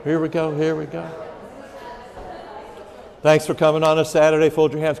Here we go, here we go. Thanks for coming on a Saturday.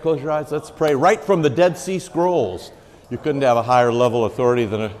 Fold your hands, close your eyes. Let's pray. Right from the Dead Sea Scrolls. You couldn't have a higher level of authority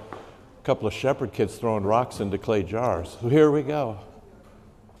than a couple of shepherd kids throwing rocks into clay jars. So here we go.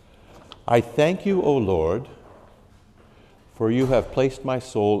 I thank you, O Lord, for you have placed my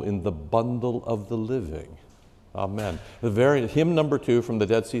soul in the bundle of the living. Amen. Hymn number 2 from the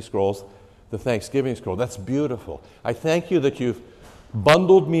Dead Sea Scrolls, the Thanksgiving Scroll. That's beautiful. I thank you that you've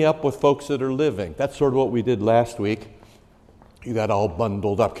bundled me up with folks that are living. That's sort of what we did last week. You got all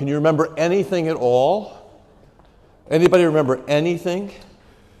bundled up. Can you remember anything at all? Anybody remember anything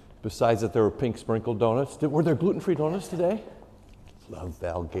besides that there were pink sprinkled donuts? Were there gluten-free donuts today? Love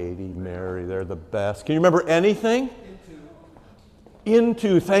Val Gady, Mary, they're the best. Can you remember anything?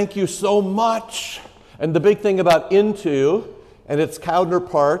 Into, thank you so much. And the big thing about into and its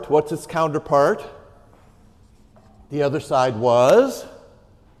counterpart, what's its counterpart? The other side was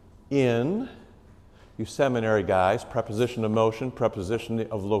in. You seminary guys, preposition of motion, preposition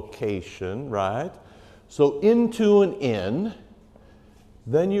of location, right? So into and in.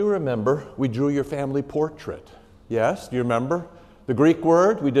 Then you remember we drew your family portrait. Yes, do you remember? The Greek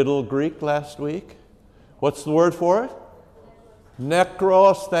word, we did a little Greek last week. What's the word for it?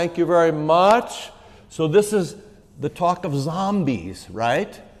 Nekros, thank you very much. So this is the talk of zombies,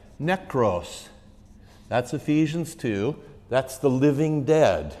 right? Nekros. That's Ephesians 2. That's the living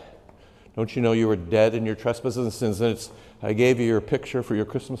dead. Don't you know you were dead in your trespasses and sins? And I gave you your picture for your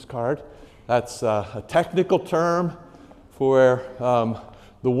Christmas card. That's a technical term for where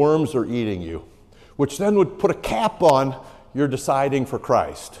the worms are eating you, which then would put a cap on your deciding for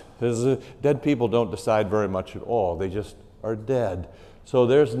Christ. Because dead people don't decide very much at all. They just are dead. So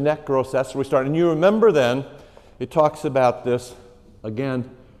there's nekros. That's where we start. And you remember then, it talks about this, again,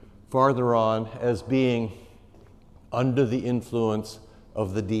 farther on, as being under the influence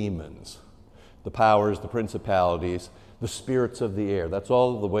of the demons, the powers, the principalities, the spirits of the air. That's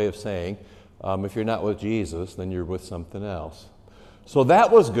all the way of saying, if you're not with Jesus, then you're with something else. So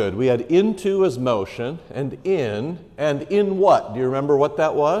that was good. We had into as motion, and in what? Do you remember what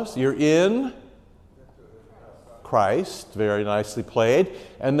that was? You're in Christ. Very nicely played.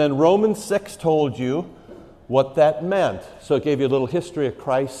 And then Romans 6 told you what that meant. So it gave you a little history of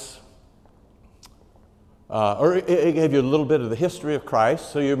Christ. Or it gave you a little bit of the history of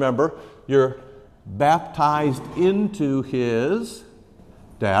Christ. So you remember, you're baptized into his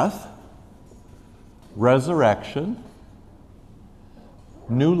death, resurrection,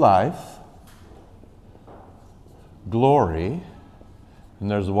 new life, glory,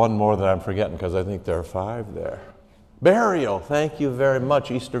 and there's one more that I'm forgetting because I think there are 5 there. Burial, thank you very much.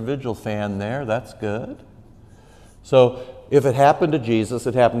 Easter Vigil fan there, that's good. So if it happened to Jesus,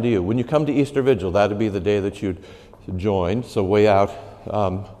 it happened to you. When you come to Easter Vigil, that would be the day that you'd join. So way out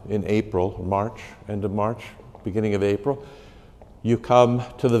in April, March, end of March, beginning of April, you come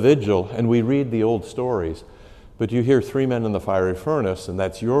to the vigil and we read the old stories. But you hear 3 men in the fiery furnace, and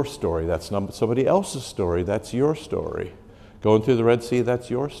that's your story. That's not somebody else's story. That's your story. Going through the Red Sea,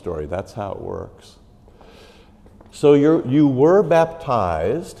 that's your story. That's how it works. So you were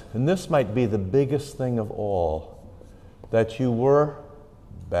baptized, and this might be the biggest thing of all, that you were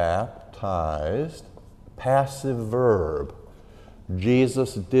baptized, passive verb.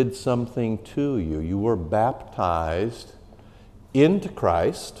 Jesus did something to you. You were baptized into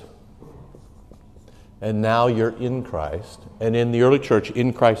Christ, and now you're in Christ. And in the early church,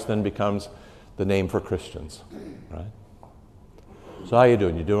 in Christ then becomes the name for Christians, right? So how you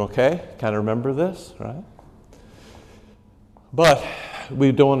doing? You doing okay? Kind of remember this, right? But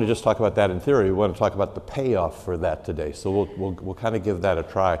we don't want to just talk about that in theory. We want to talk about the payoff for that today. So we'll kind of give that a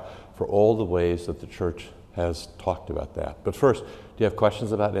try for all the ways that the church has talked about that. But first, do you have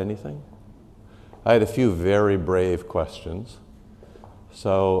questions about anything? I had a few very brave questions.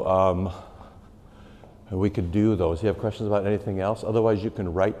 So we could do those. Do you have questions about anything else? Otherwise, you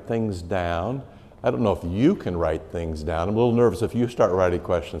can write things down. I don't know if you can write things down. I'm a little nervous if you start writing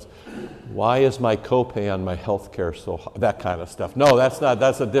questions. Why is my copay on my health care so high? That kind of stuff. No, that's not.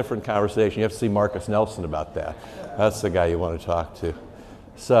 That's a different conversation. You have to see Marcus Nelson about that. That's the guy you want to talk to.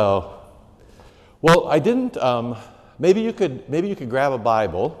 So, well, I didn't. Maybe you could grab a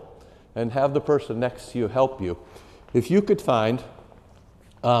Bible and have the person next to you help you. If you could find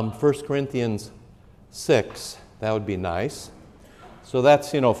 1 Corinthians 6, that would be nice. So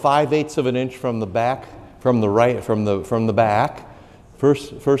that's 5/8 of an inch from the back, from the back.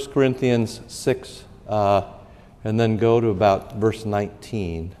 First Corinthians 6, and then go to about verse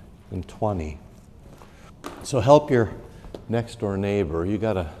 19 and 20. So help your next door neighbor. You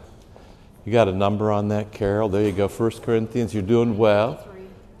got a number on that, Carol? There you go. 1 Corinthians. You're doing well.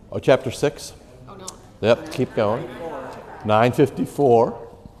 Oh, chapter 6? Oh, no. Yep, keep going. 954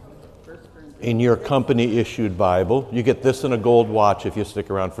 in your company-issued Bible. You get this in a gold watch if you stick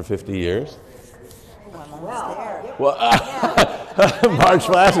around for 50 years. Well, March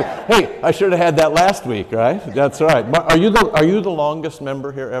last week. Hey, I should have had that last week, right? That's right. Are you the longest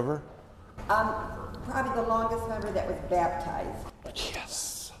member here ever? Probably the longest member that was baptized.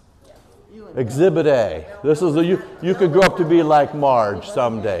 Yes. Exhibit A. This is you could grow up to be like Marge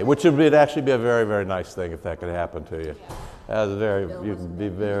someday, which would actually be a very, very nice thing if that could happen to you. You can be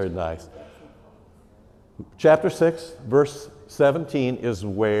very nice. Chapter 6, verse 17 is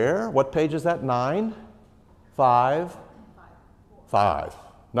where? What page is that? 955.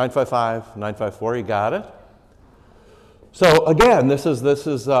 955, 954, you got it? So again, this is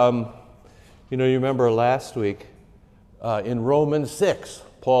you remember last week in Romans 6,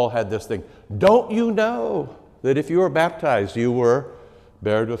 Paul had this thing. Don't you know that if you were baptized, you were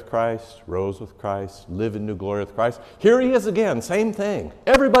buried with Christ, rose with Christ, live in new glory with Christ? Here he is again, same thing.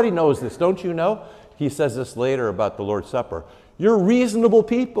 Everybody knows this, don't you know? He says this later about the Lord's Supper. You're reasonable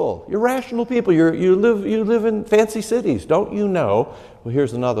people. You're rational people. You live in fancy cities. Don't you know? Well,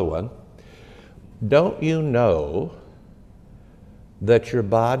 here's another one. Don't you know that your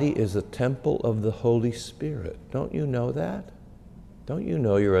body is a temple of the Holy Spirit? Don't you know that? Don't you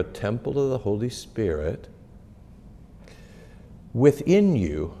know you're a temple of the Holy Spirit within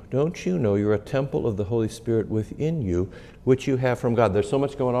you? Don't you know you're a temple of the Holy Spirit within you, which you have from God? There's so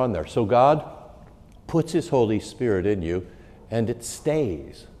much going on there. So God puts His Holy Spirit in you, and it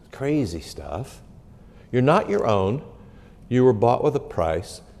stays. Crazy stuff. You're not your own. You were bought with a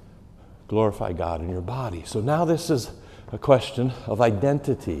price. Glorify God in your body. So now this is a question of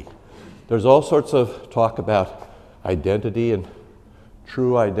identity. There's all sorts of talk about identity and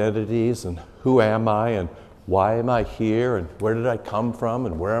true identities and who am I and why am I here and where did I come from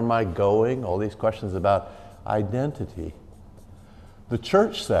and where am I going? All these questions about identity. The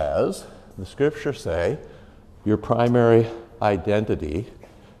church says, the scriptures say, your primary identity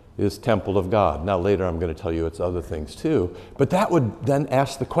is temple of God. Now later I'm going to tell you it's other things too, but that would then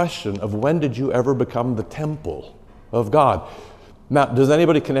ask the question of when did you ever become the temple of God? Now,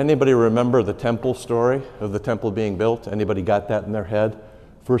 can anybody remember the temple story of the temple being built? Anybody got that in their head?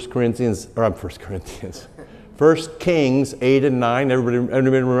 1 Kings 8 and 9. Everybody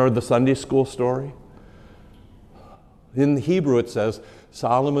remember the Sunday school story? In the Hebrew it says,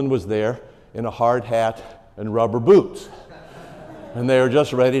 Solomon was there in a hard hat and rubber boots. And they were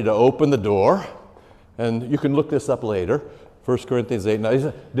just ready to open the door. And you can look this up later. 1 Corinthians 8 and 9. He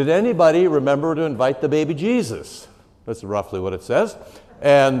said, did anybody remember to invite the baby Jesus? That's roughly what it says.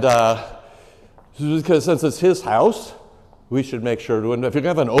 And because since it's his house, we should make sure to, if you're going to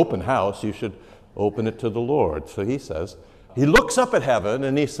have an open house, you should open it to the Lord. So he says, he looks up at heaven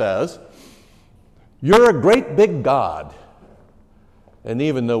and he says, you're a great big God. And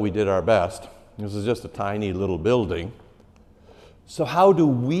even though we did our best, this is just a tiny little building. So how do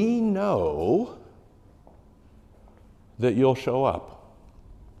we know that you'll show up?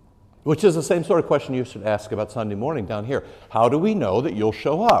 Which is the same sort of question you should ask about Sunday morning down here. How do we know that you'll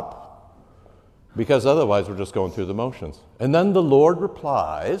show up? Because otherwise we're just going through the motions. And then the Lord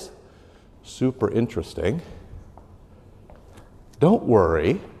replies, super interesting, don't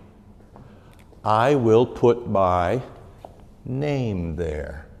worry, I will put my name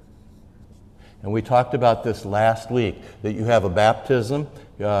there. And we talked about this last week, that you have a baptism,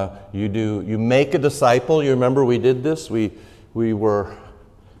 you make a disciple. You remember we did this? We were,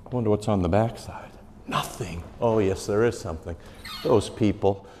 I wonder what's on the backside. Nothing. Oh yes, there is something. Those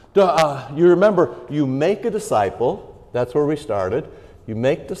people. You remember, you make a disciple, that's where we started. You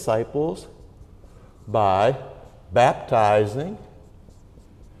make disciples by baptizing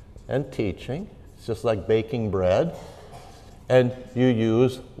and teaching. It's just like baking bread. And you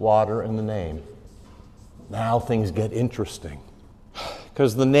use water in the name. Now things get interesting.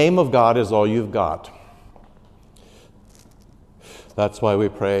 Because the name of God is all you've got. That's why we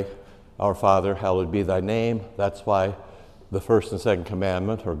pray, Our Father, hallowed be thy name. That's why the first and second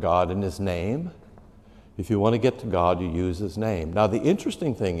commandment are God and his name. If you want to get to God, you use his name. Now the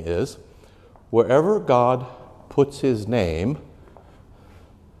interesting thing is, wherever God puts his name,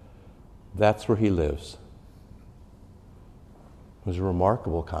 that's where he lives. It was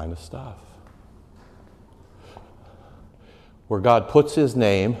remarkable kind of stuff. Where God puts his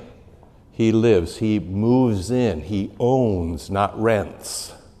name, he lives. He moves in. He owns, not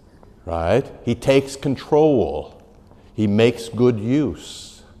rents. Right? He takes control. He makes good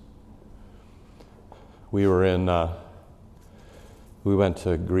use. We went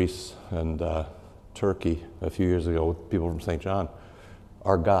to Greece and Turkey a few years ago with people from St. John.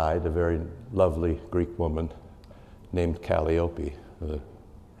 our guide, a very lovely Greek woman named Calliope, the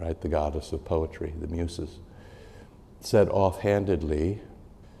goddess of poetry, the Muses, said offhandedly,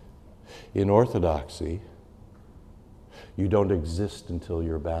 in Orthodoxy, you don't exist until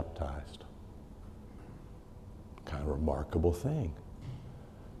you're baptized. Kind of a remarkable thing.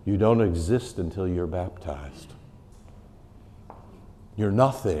 You don't exist until you're baptized. You're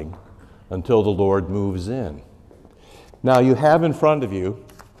nothing until the Lord moves in. Now you have in front of you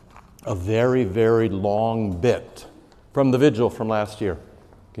a very, very long bit from the vigil from last year.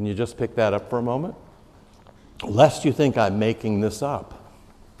 Can you just pick that up for a moment? Lest you think I'm making this up.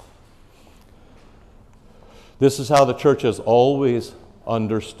 This is how the church has always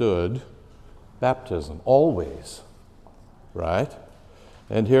understood baptism. Always. Right?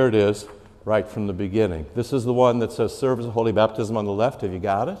 And here it is, right from the beginning. This is the one that says service of holy baptism on the left. Have you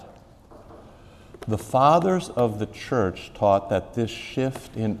got it? The fathers of the church taught that this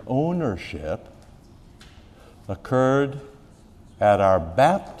shift in ownership occurred at our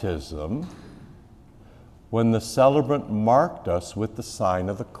baptism when the celebrant marked us with the sign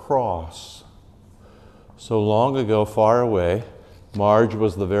of the cross. So long ago, far away, Marge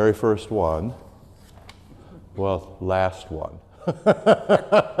was the very first one. Well, last one.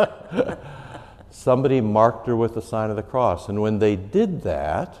 Somebody marked her with the sign of the cross. And when they did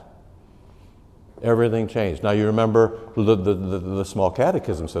that, everything changed. Now you remember the small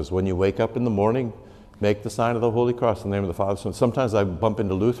catechism says, when you wake up in the morning, make the sign of the Holy Cross in the name of the Father, Son. Sometimes I bump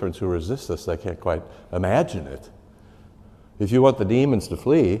into Lutherans who resist this. They can't quite imagine it. If you want the demons to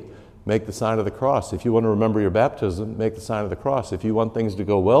flee, make the sign of the cross. If you want to remember your baptism, make the sign of the cross. If you want things to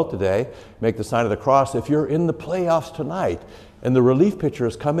go well today, make the sign of the cross. If you're in the playoffs tonight and the relief pitcher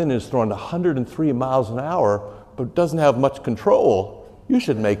has come in and is throwing 103 miles an hour but doesn't have much control, you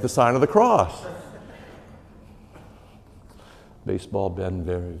should make the sign of the cross. Baseball, Ben,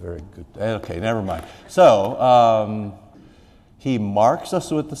 very, very good. Okay, never mind. So, he marks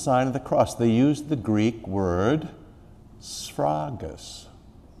us with the sign of the cross. They used the Greek word sphragus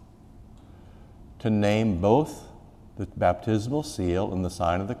to name both the baptismal seal and the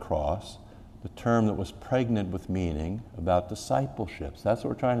sign of the cross, the term that was pregnant with meaning about discipleships. That's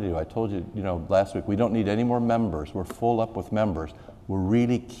what we're trying to do. I told you, last week, we don't need any more members. We're full up with members. We're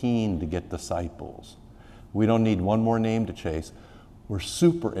really keen to get disciples. We don't need one more name to chase. We're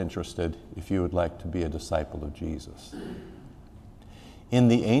super interested if you would like to be a disciple of Jesus. In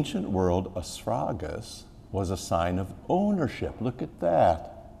the ancient world, a sphragus was a sign of ownership. Look at that.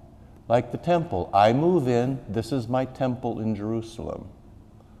 Like the temple. I move in, this is my temple in Jerusalem.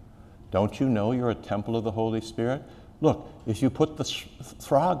 Don't you know you're a temple of the Holy Spirit? Look, if you put the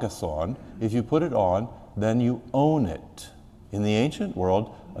sphragus on, if you put it on, then you own it. In the ancient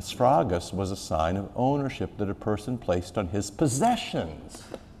world, a sphragus was a sign of ownership that a person placed on his possessions.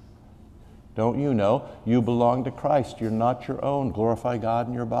 Don't you know? You belong to Christ. You're not your own. Glorify God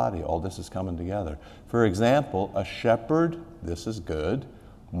in your body. All this is coming together. For example, a shepherd, this is good,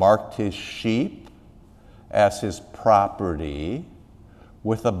 marked his sheep as his property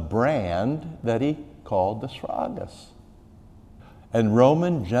with a brand that he called the sphragus. And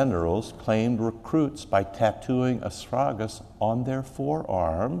Roman generals claimed recruits by tattooing a sphragus on their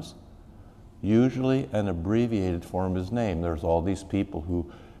forearms, usually an abbreviated form of his name. There's all these people who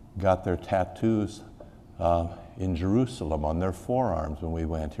got their tattoos in Jerusalem on their forearms when we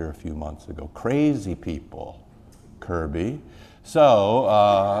went here a few months ago. Crazy people, Kirby.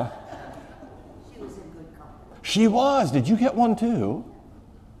 So, She was in good company. She was. Did you get one too?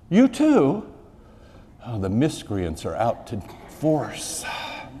 You too? Oh, the miscreants are out to force.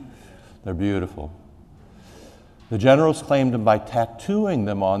 They're beautiful. The generals claimed him by tattooing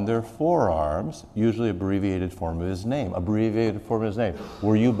them on their forearms, usually abbreviated form of his name. Abbreviated form of his name.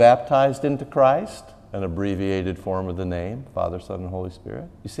 Were you baptized into Christ? An abbreviated form of the name, Father, Son, and Holy Spirit.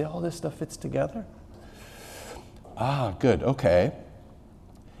 You see all this stuff fits together? Ah, good, okay.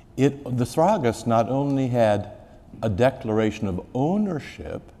 The sphragus not only had a declaration of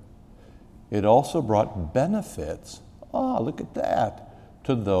ownership, it also brought benefits. Ah, look at that.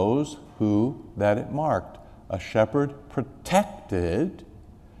 To those who that it marked. A shepherd protected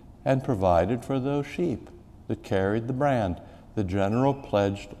and provided for those sheep that carried the brand. The general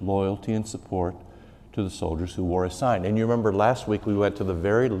pledged loyalty and support to the soldiers who wore a sign. And you remember last week we went to the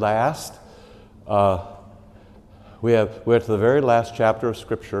very last we went to the very last chapter of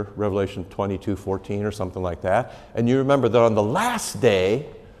Scripture, Revelation 22:14 or something like that. And you remember that on the last day,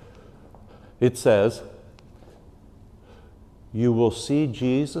 it says, you will see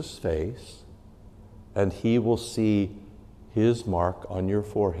Jesus' face, and he will see his mark on your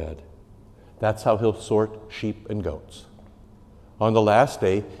forehead. That's how he'll sort sheep and goats. On the last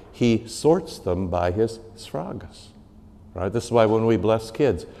day, he sorts them by his sragas. Right? This is why when we bless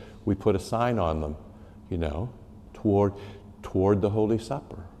kids, we put a sign on them, toward the Holy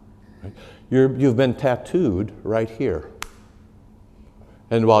Supper. Right? You've been tattooed right here.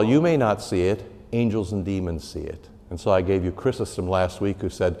 And while you may not see it, angels and demons see it. And so I gave you Chrysostom last week who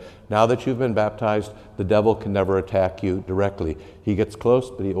said, now that you've been baptized, the devil can never attack you directly. He gets close,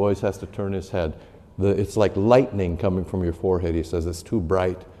 but he always has to turn his head. It's like lightning coming from your forehead. He says it's too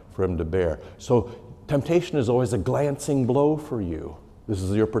bright for him to bear. So temptation is always a glancing blow for you. This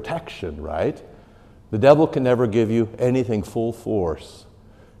is your protection, right? The devil can never give you anything full force.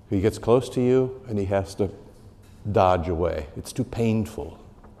 He gets close to you and he has to dodge away. It's too painful.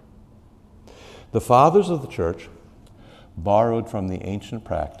 The fathers of the church borrowed from the ancient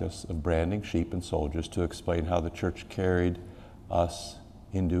practice of branding sheep and soldiers to explain how the church carried us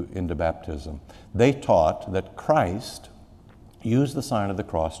into baptism. They taught that Christ used the sign of the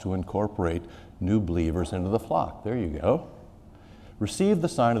cross to incorporate new believers into the flock. There you go. Receive the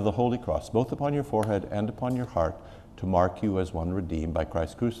sign of the Holy Cross, both upon your forehead and upon your heart, to mark you as one redeemed by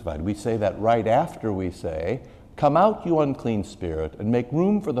Christ crucified. We say that right after we say, come out, you unclean spirit, and make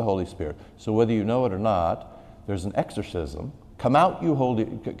room for the Holy Spirit. So whether you know it or not, there's an exorcism. Come out, you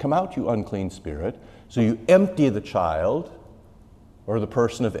unclean spirit. So you empty the child or the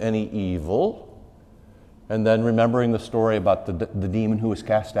person of any evil. And then remembering the story about the demon who was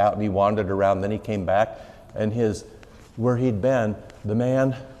cast out and he wandered around, then he came back, and where he'd been, the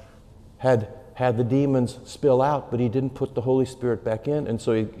man had the demons spill out, but he didn't put the Holy Spirit back in. And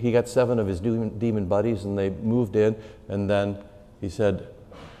so he got 7 of his demon buddies, and they moved in. And then he said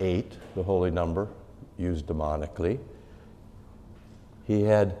 8, the holy number, used demonically. He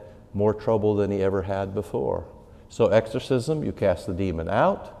had more trouble than he ever had before. So exorcism, you cast the demon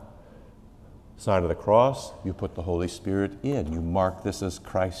out. Sign of the cross, you put the Holy Spirit in. You mark this as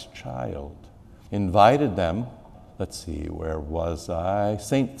Christ's child. Invited them. Let's see, where was I?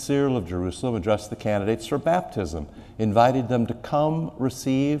 St. Cyril of Jerusalem addressed the candidates for baptism, invited them to come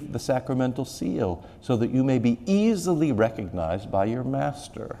receive the sacramental seal so that you may be easily recognized by your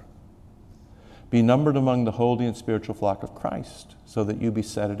master. Be numbered among the holy and spiritual flock of Christ so that you be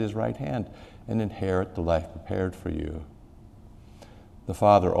set at his right hand and inherit the life prepared for you. The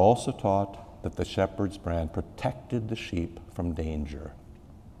Father also taught that the shepherd's brand protected the sheep from danger.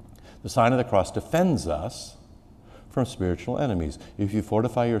 The sign of the cross defends us from spiritual enemies. If you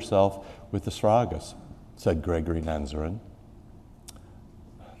fortify yourself with the sragas, said Gregory Nazarene.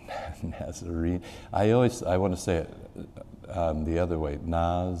 I want to say it the other way,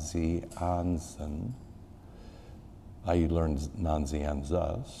 Nazianzen. I learned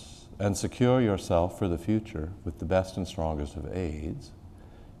Nazianzus. And secure yourself for the future with the best and strongest of aids,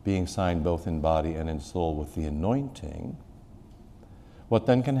 being signed both in body and in soul with the anointing. What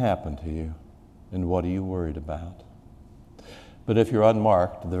then can happen to you? And what are you worried about? But if you're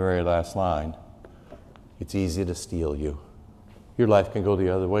unmarked, the very last line, it's easy to steal you. Your life can go the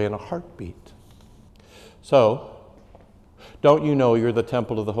other way in a heartbeat. So, don't you know you're the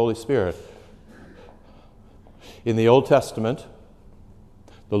temple of the Holy Spirit? In the Old Testament,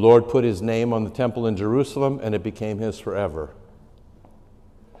 the Lord put his name on the temple in Jerusalem and it became his forever.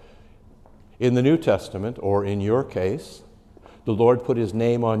 In the New Testament, or in your case, the Lord put his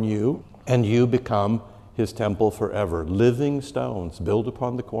name on you and you become his temple forever. Living stones built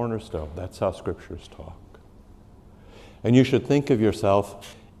upon the cornerstone. That's how scriptures talk. And you should think of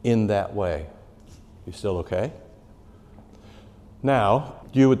yourself in that way. You still okay? Now,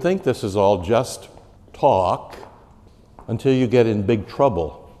 you would think this is all just talk until you get in big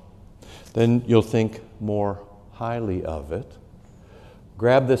trouble. Then you'll think more highly of it.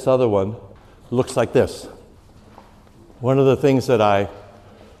 Grab this other one. It looks like this. One of the things that I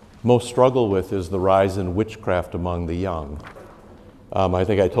most struggle with is the rise in witchcraft among the young. I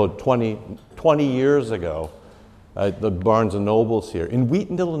think I told 20 years ago, the Barnes & Nobles here, in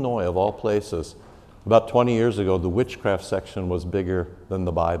Wheaton, Illinois, of all places, about 20 years ago, the witchcraft section was bigger than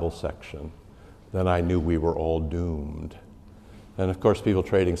the Bible section. Then I knew we were all doomed. And of course, people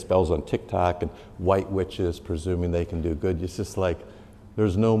trading spells on TikTok and white witches presuming they can do good. It's just like,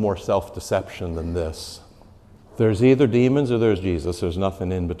 there's no more self-deception than this. There's either demons or there's Jesus. There's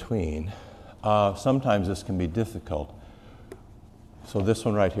nothing in between. Sometimes this can be difficult. So this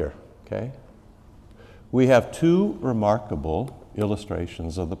one right here, okay? We have 2 remarkable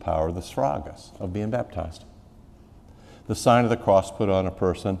illustrations of the power of the sragas, of being baptized. The sign of the cross put on a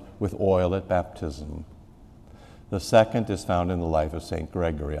person with oil at baptism. The second is found in the life of St.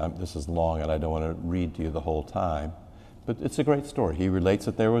 Gregory. This is long and I don't want to read to you the whole time, but it's a great story. He relates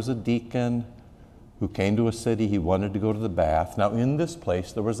that there was a deacon who came to a city. He wanted to go to the bath. Now, in this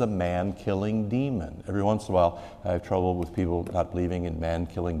place, there was a man-killing demon. Every once in a while, I have trouble with people not believing in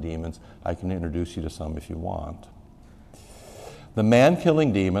man-killing demons. I can introduce you to some if you want. The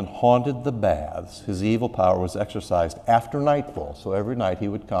man-killing demon haunted the baths. His evil power was exercised after nightfall. So every night he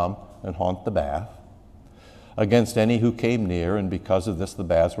would come and haunt the bath against any who came near, and because of this, the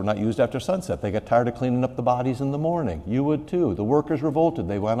baths were not used after sunset. They got tired of cleaning up the bodies in the morning. You would too. The workers revolted.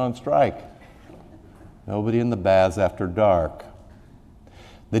 They went on strike. Nobody in the baths after dark.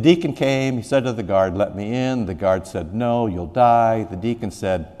 The deacon came. He said to the guard, "Let me in." The guard said, "No, you'll die." The deacon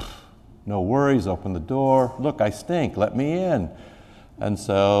said, "No worries, open the door. Look, I stink. Let me in." And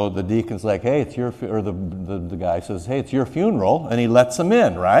so the deacon's like, "Hey, it's your," or the guy says, "Hey, it's your funeral," and he lets him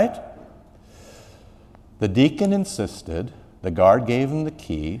in, right? The deacon insisted. The guard gave him the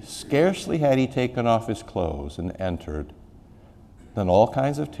key. Scarcely had he taken off his clothes and entered, then all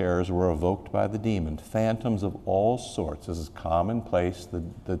kinds of terrors were evoked by the demon. Phantoms of all sorts. This is commonplace.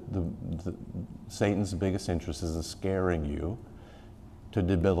 Satan's biggest interest is in scaring you, to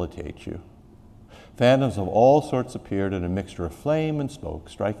debilitate you. Phantoms of all sorts appeared in a mixture of flame and smoke,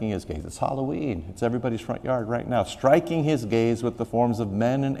 striking his gaze. It's Halloween. It's everybody's front yard right now. Striking his gaze with the forms of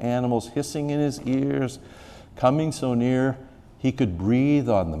men and animals, hissing in his ears, coming so near he could breathe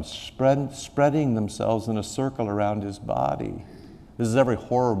on them, spreading themselves in a circle around his body. This is every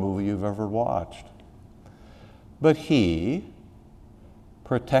horror movie you've ever watched. But he,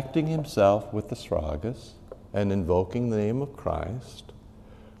 protecting himself with the Sragas and invoking the name of Christ,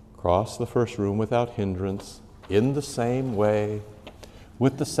 crossed the first room without hindrance, in the same way.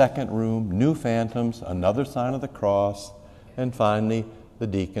 With the second room, new phantoms, another sign of the cross, and finally, the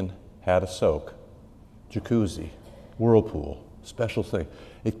deacon had a soak. Jacuzzi, whirlpool, special thing.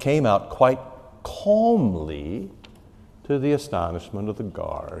 It came out quite calmly, to the astonishment of the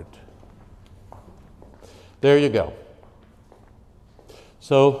guard. There you go.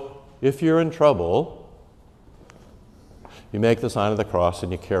 So, if you're in trouble, you make the sign of the cross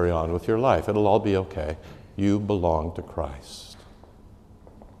and you carry on with your life. It'll all be okay. You belong to Christ.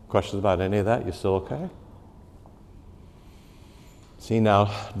 Questions about any of that? You still okay? See,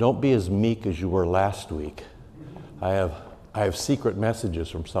 now, don't be as meek as you were last week. I have secret messages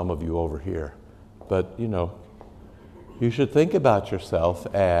from some of you over here. But, you should think about yourself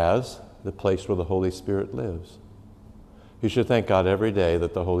as the place where the Holy Spirit lives. You should thank God every day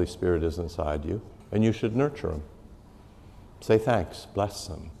that the Holy Spirit is inside you, and you should nurture Him. Say thanks, bless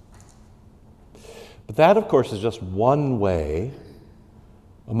Him. But that, of course, is just one way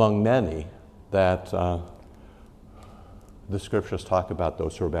among many that the Scriptures talk about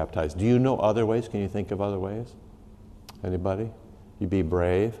those who are baptized. Do you know other ways? Can you think of other ways? Anybody? You be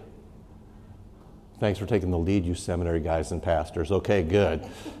brave. Thanks for taking the lead, you seminary guys and pastors. Okay, good.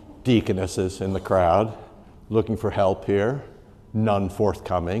 Deaconesses in the crowd, looking for help here. None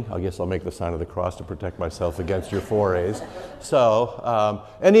forthcoming. I guess I'll make the sign of the cross to protect myself against your forays. So,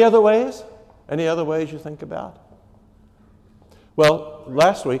 any other ways? Any other ways you think about? Well,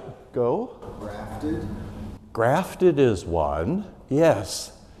 last week, go. Grafted. Grafted is one.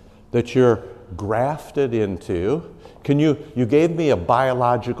 Yes, that you're grafted into. You gave me a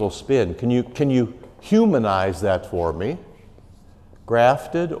biological spin. Can you humanize that for me?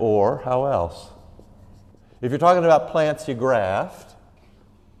 Grafted, or how else? If you're talking about plants, you graft.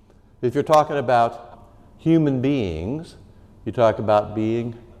 If you're talking about human beings, you talk about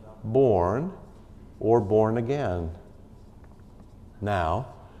being born or born again. Now,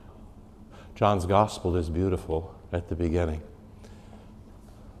 John's Gospel is beautiful at the beginning.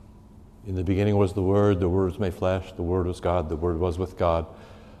 In the beginning was the Word was made flesh, the Word was God, the Word was with God.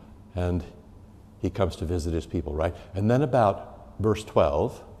 And He comes to visit His people, right? And then about verse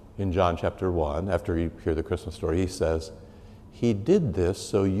 12 in John chapter 1, after you hear the Christmas story, He says, He did this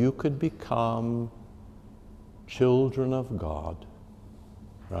so you could become children of God,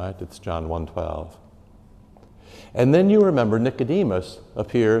 right? It's John 1:12. And then you remember Nicodemus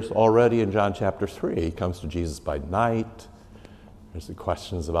appears already in John chapter 3. He comes to Jesus by night. There's the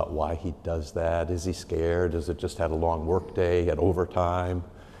questions about why he does that. Is he scared? Is it just had a long work day, had overtime?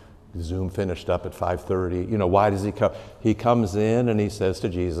 Zoom finished up at 5:30. Why does he come? He comes in and he says to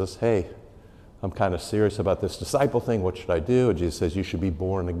Jesus, hey, I'm kind of serious about this disciple thing. What should I do? And Jesus says, you should be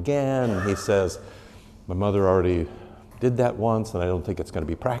born again. And he says, my mother already did that once and I don't think it's going to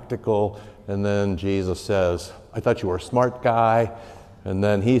be practical. And then Jesus says, I thought you were a smart guy. And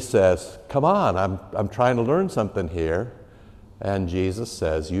then he says, come on, I'm trying to learn something here. And Jesus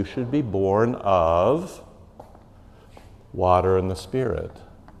says, you should be born of water and the Spirit.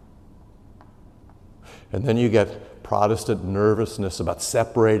 And then you get Protestant nervousness about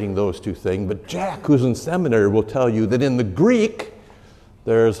separating those two things. But Jack, who's in seminary, will tell you that in the Greek,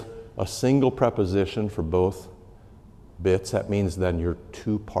 there's a single preposition for both bits. That means then you're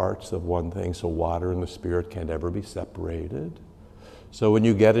two parts of one thing. So water and the Spirit can't ever be separated. So when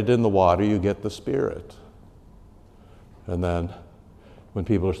you get it in the water, you get the Spirit. And then when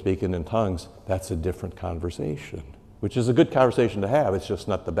people are speaking in tongues, that's a different conversation, which is a good conversation to have. It's just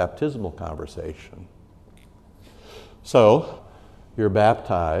not the baptismal conversation. So you're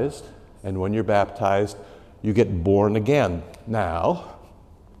baptized, and when you're baptized, you get born again. Now,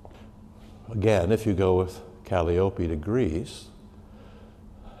 again, if you go with Calliope to Greece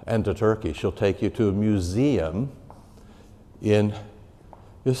and to Turkey, she'll take you to a museum in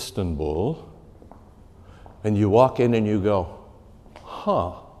Istanbul, and you walk in and you go,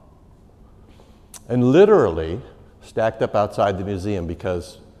 huh. And literally stacked up outside the museum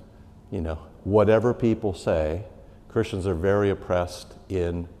because, whatever people say, Christians are very oppressed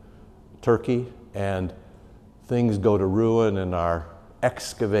in Turkey, and things go to ruin and are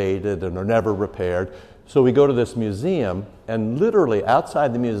excavated and are never repaired. So we go to this museum, and literally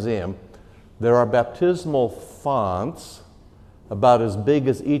outside the museum, there are baptismal fonts about as big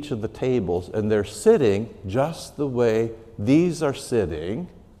as each of the tables, and they're sitting just the way these are sitting.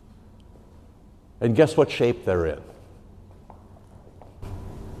 And guess what shape they're in?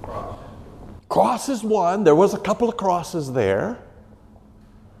 Cross is one. There was a couple of crosses there.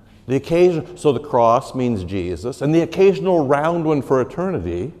 So the cross means Jesus, and the occasional round one for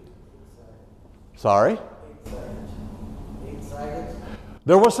eternity. Sorry? Eight-sided.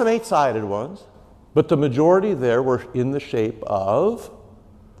 There were some eight-sided ones, but the majority there were in the shape of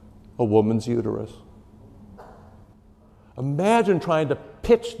a woman's uterus. Imagine trying to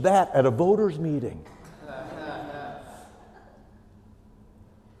pitch that at a voters' meeting.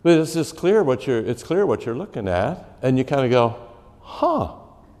 But it's just clear what you're looking at, and you kind of go, huh.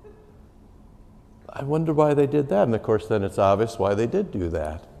 I wonder why they did that. And of course, then it's obvious why they did do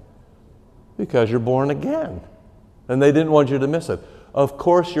that. Because you're born again. And they didn't want you to miss it. Of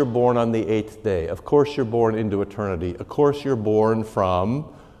course you're born on the 8th day. Of course you're born into eternity. Of course you're born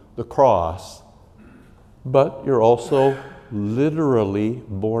from the cross. But you're also literally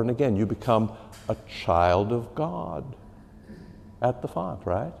born again. You become a child of God at the font,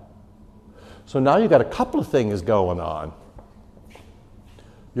 right? So now you've got a couple of things going on.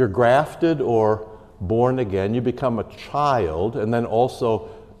 You're grafted or born again. You become a child, and then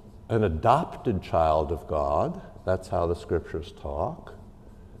also an adopted child of God. That's how the scriptures talk.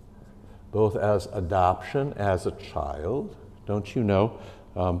 Both as adoption, as a child. Don't you know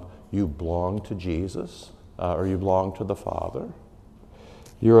you belong to Jesus, or you belong to the Father?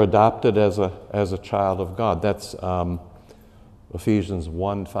 You're adopted as a child of God. That's Ephesians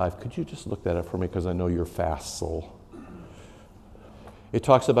 1:5. Could you just look that up for me, because I know you're fast soul. It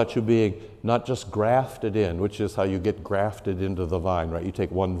talks about you being not just grafted in, which is how you get grafted into the vine, right? You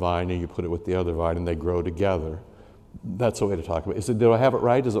take one vine and you put it with the other vine and they grow together. That's the way to talk about it. Did I have it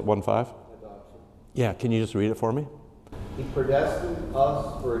right? Is it 1:5? Adoption. Yeah, can you just read it for me? He predestined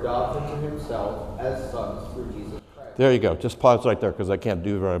us for adoption to himself as sons through Jesus Christ. There you go. Just pause right there because I can't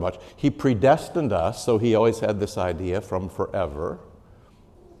do very much. He predestined us, so he always had this idea from forever.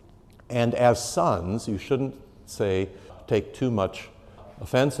 And as sons, you shouldn't take too much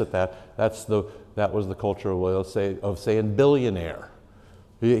offense at that. That was the cultural way of saying billionaire.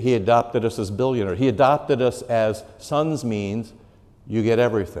 He adopted us as billionaire. He adopted us as sons means you get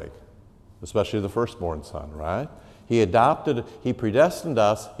everything, especially the firstborn son, right? He predestined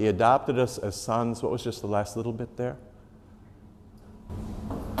us, he adopted us as sons. What was just the last little bit there?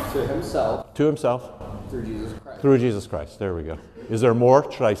 To himself. To himself. Through Jesus Christ. Through Jesus Christ. There we go. Is there more?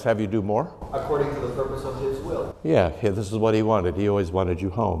 Should I have you do more? According to the purpose of his will. Yeah, this is what he wanted. He always wanted you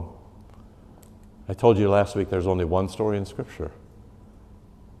home. I told you last week there's only one story in Scripture.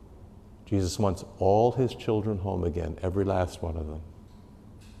 Jesus wants all his children home again, every last one of them.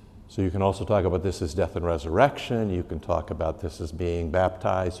 So you can also talk about this as death and resurrection. You can talk about this as being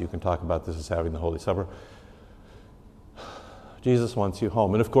baptized. You can talk about this as having the Holy Supper. Jesus wants you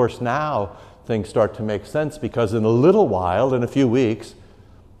home. And of course now things start to make sense, because in a little while, in a few weeks,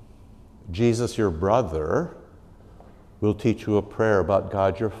 Jesus, your brother, will teach you a prayer about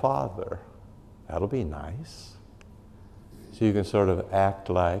God your Father. That'll be nice. So you can sort of act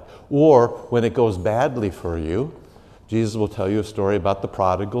like, or when it goes badly for you, Jesus will tell you a story about the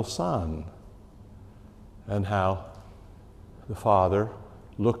prodigal son and how the Father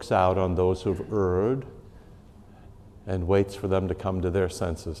looks out on those who've erred and waits for them to come to their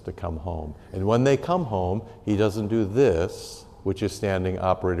senses, to come home. And when they come home, he doesn't do this, which is standing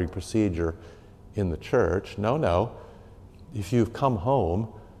operating procedure. in the church. No. If you've come home,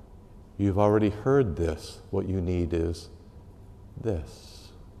 you've already heard this. What you need is this.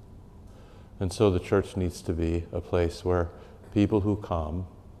 And so the church needs to be a place where people who come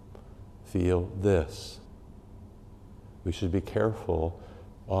feel this. We should be careful.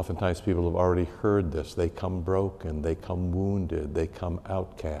 Oftentimes people have already heard this. They come broken, they come wounded, they come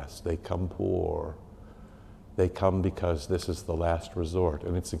outcast, they come poor. They come because this is the last resort,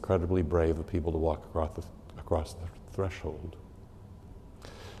 and it's incredibly brave of people to walk across the threshold.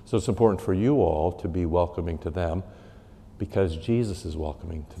 So it's important for you all to be welcoming to them because Jesus is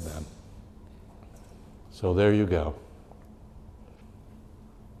welcoming to them. So there you go.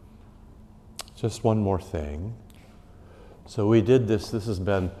 Just one more thing. So we did this. This has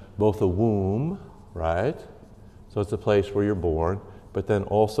been both a womb, right? So it's a place where you're born, but then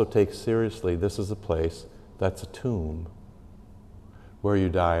also take seriously, this is a place that's a tomb where you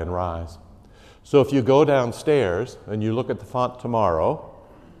die and rise. So if you go downstairs and you look at the font tomorrow,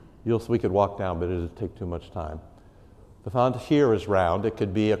 we could walk down, but it would take too much time. The font here is round. It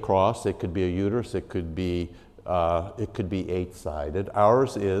could be a cross, it could be a uterus, it could be 8-sided.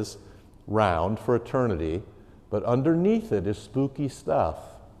 Ours is round for eternity, but underneath it is spooky stuff.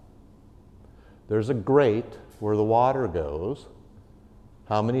 There's a grate where the water goes.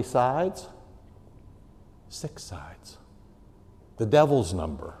 How many sides? 6 sides. The devil's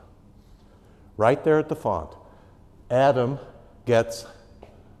number. Right there at the font. Adam gets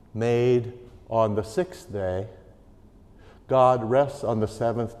made on the 6th day. God rests on the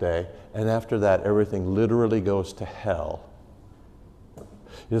 7th day, and after that, everything literally goes to hell.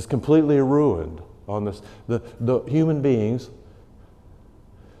 It is completely ruined on this. The human beings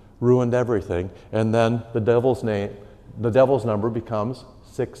ruined everything, and then the devil's number becomes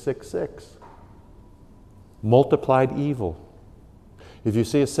 666. Multiplied evil. If you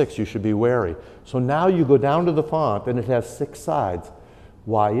see a 6, you should be wary. So now you go down to the font, and it has 6 sides.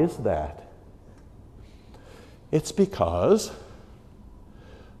 Why is that? It's because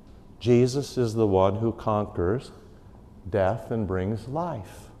Jesus is the one who conquers death and brings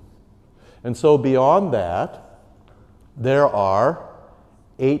life. And so beyond that, there are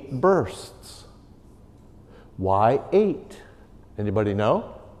 8 bursts. Why 8? Anybody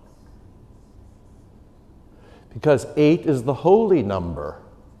know? Because 8 is the holy number.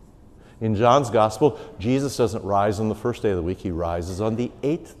 In John's Gospel, Jesus doesn't rise on the first day of the week, he rises on the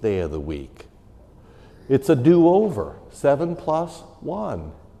 8th day of the week. It's a do-over. 7 plus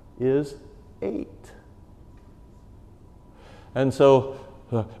 1 is 8. And so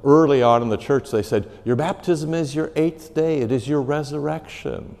early on in the church they said, your baptism is your 8th day, it is your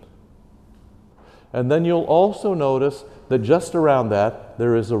resurrection. And then you'll also notice that just around that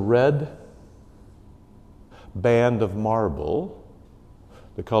there is a red band of marble,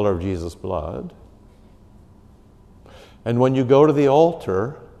 the color of Jesus' blood. And when you go to the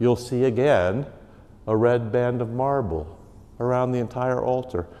altar, you'll see again a red band of marble around the entire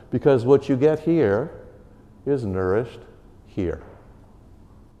altar, because what you get here is nourished here.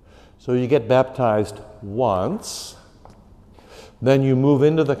 So you get baptized once, then you move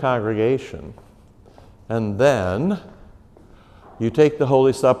into the congregation, and then you take the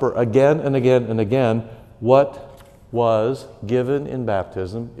Holy Supper again and again and again. What was given in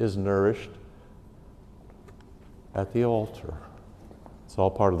baptism is nourished at the altar. It's all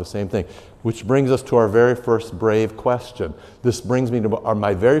part of the same thing. Which brings us to our very first brave question. This brings me to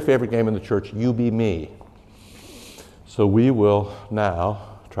my very favorite game in the church, You Be Me. So we will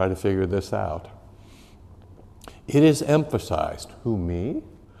now try to figure this out. It is emphasized, who, me?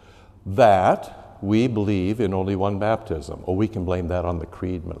 That we believe in only one baptism. Oh, we can blame that on the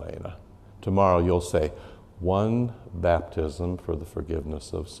creed, Milena. Tomorrow you'll say, one baptism for the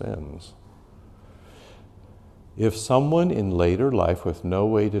forgiveness of sins. If someone in later life with no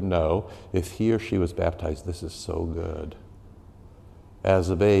way to know if he or she was baptized, this is so good. As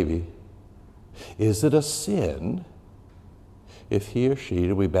a baby, is it a sin if he or she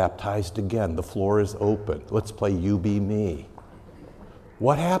to be baptized again? The floor is open. Let's play You Be Me.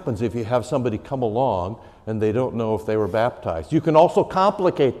 What happens if you have somebody come along and they don't know if they were baptized? You can also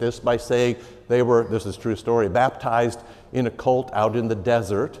complicate this by saying they were, this is a true story, baptized in a cult out in the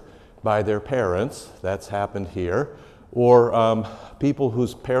desert by their parents. That's happened here. Or people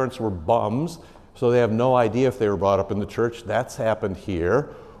whose parents were bums, so they have no idea if they were brought up in the church. That's happened here.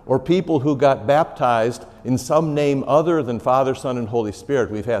 Or people who got baptized in some name other than Father, Son, and Holy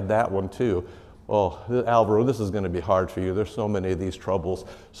Spirit. We've had that one too. Oh, Alvaro, this is going to be hard for you. There's so many of these troubles.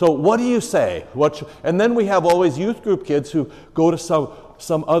 So what do you say? And then we have always youth group kids who go to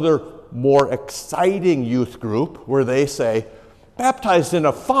some other more exciting youth group where they say, baptized in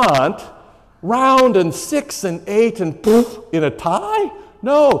a font, round and 6 and 8 and poof, in a tie?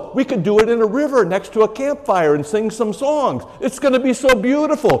 No, we could do it in a river next to a campfire and sing some songs. It's going to be so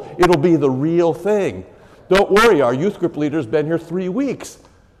beautiful. It'll be the real thing. Don't worry, our youth group leader's been here 3 weeks.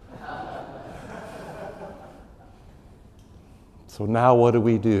 So now what do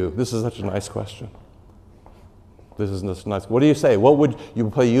we do? This is such a nice question. This is nice. What do you say? What would you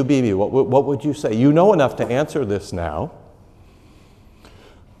play UBB? What would you say? You know enough to answer this now.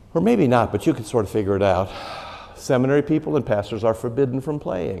 Or maybe not, but you can sort of figure it out. Seminary people and pastors are forbidden from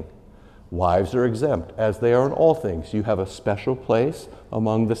playing. Wives are exempt, as they are in all things. You have a special place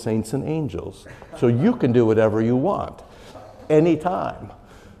among the saints and angels. So you can do whatever you want, anytime.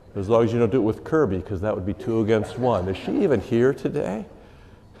 As long as you don't do it with Kirby, because that would be 2 against 1. Is she even here today?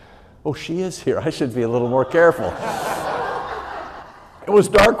 Oh, she is here. I should be a little more careful. It was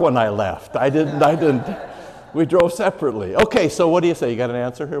dark when I left. I didn't. We drove separately. Okay, so what do you say? You got an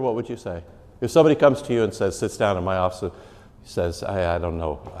answer here? What would you say? If somebody comes to you and sits down in my office, says, I don't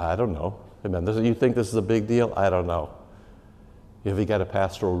know. Amen. You think this is a big deal? I don't know. Have you got a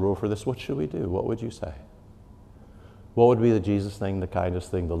pastoral rule for this? What should we do? What would you say? What would be the Jesus thing, the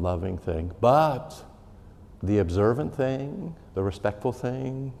kindest thing, the loving thing? But the observant thing, the respectful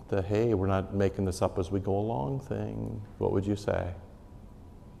thing, the hey, we're not making this up as we go along thing, what would you say?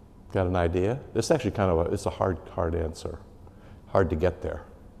 Got an idea? This is actually it's a hard answer. Hard to get there.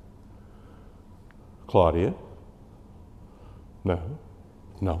 Claudia?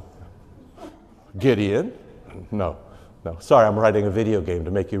 No. Gideon? No. Sorry, I'm writing a video game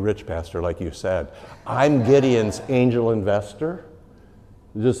to make you rich, Pastor, like you said. I'm Gideon's angel investor.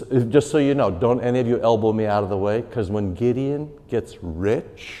 Just so you know, don't any of you elbow me out of the way, because when Gideon gets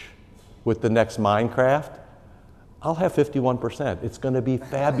rich with the next Minecraft, I'll have 51%. It's going to be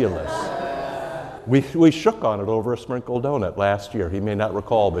fabulous. We shook on it over a sprinkled donut last year. He may not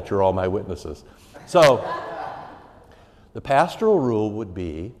recall, but you're all my witnesses. So the pastoral rule would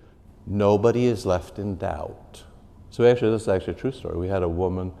be nobody is left in doubt. So actually, this is actually a true story. We had a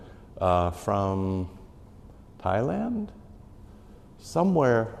woman from Thailand,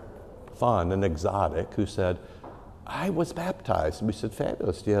 somewhere fun and exotic, who said, I was baptized. And we said,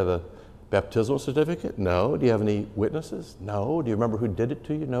 fabulous. Do you have a baptismal certificate? No. Do you have any witnesses? No. Do you remember who did it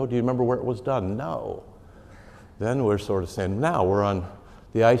to you? No. Do you remember where it was done? No. Then we're sort of saying, now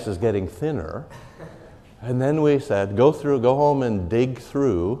the ice is getting thinner. And then we said, go home and dig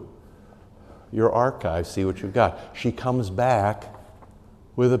through your archive, see what you've got. She comes back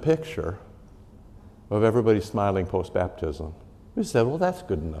with a picture of everybody smiling post-baptism. We said, well, that's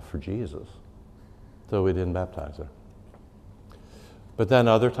good enough for Jesus. So we didn't baptize her. But then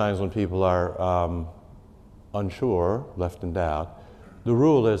other times when people are unsure, left in doubt, the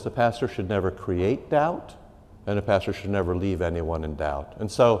rule is the pastor should never create doubt, and a pastor should never leave anyone in doubt.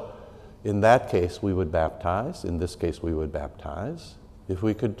 And so in that case, we would baptize. In this case, we would baptize. If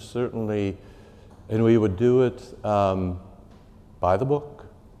we could certainly, and we would do it by the book,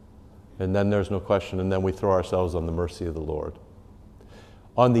 and then there's no question, and then we throw ourselves on the mercy of the Lord.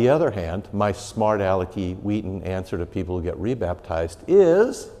 On the other hand, my smart alecky Wheaton answer to people who get rebaptized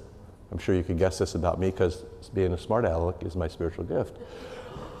is, I'm sure you could guess this about me because being a smart aleck is my spiritual gift.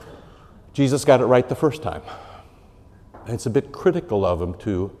 Jesus got it right the first time. And it's a bit critical of him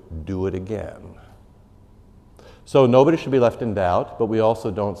to do it again. So nobody should be left in doubt, but we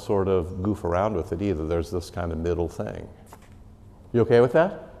also don't sort of goof around with it either. There's this kind of middle thing. You okay with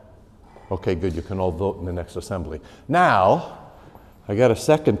that? Okay, good. You can all vote in the next assembly. Now, I got a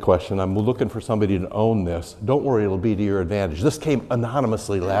second question. I'm looking for somebody to own this. Don't worry, it'll be to your advantage. This came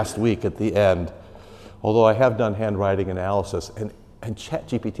anonymously last week at the end, although I have done handwriting analysis, and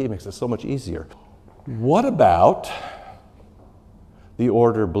ChatGPT makes it so much easier. What about the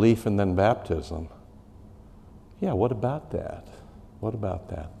order belief and then baptism? Yeah, what about that? What about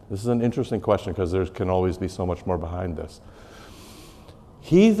that? This is an interesting question because there can always be so much more behind this.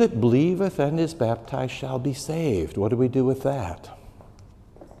 He that believeth and is baptized shall be saved. What do we do with that?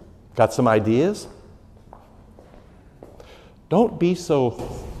 Got some ideas? Don't be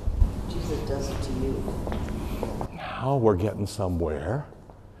so... Jesus does it to you. Now we're getting somewhere.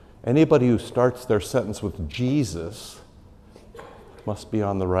 Anybody who starts their sentence with Jesus must be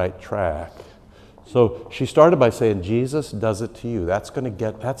on the right track. So she started by saying, Jesus does it to you. That's going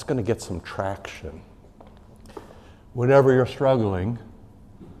to get some traction. Whenever you're struggling,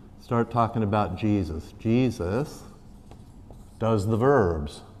 start talking about Jesus. Jesus does the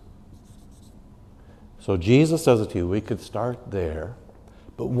verbs. So Jesus does it to you. We could start there.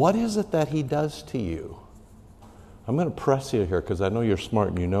 But what is it that he does to you? I'm going to press you here because I know you're smart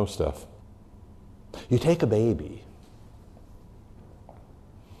and you know stuff. You take a baby.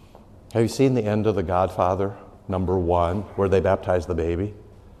 Have you seen the end of The Godfather, #1, where they baptize the baby?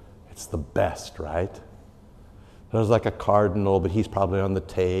 It's the best, right? There's like a cardinal, but he's probably on the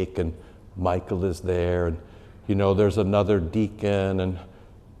take, and Michael is there, and there's another deacon, and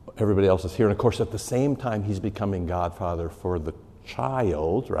everybody else is here. And of course, at the same time he's becoming godfather for the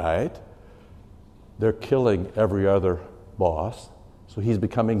child, right? They're killing every other boss. So he's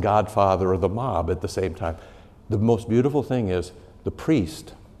becoming godfather of the mob at the same time. The most beautiful thing is the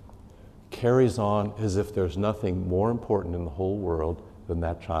priest carries on as if there's nothing more important in the whole world than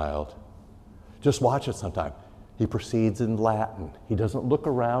that child. Just watch it sometime. He proceeds in Latin. He doesn't look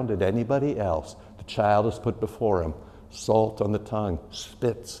around at anybody else. The child is put before him. Salt on the tongue,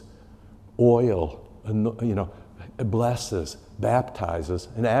 spits, oil, blesses, baptizes,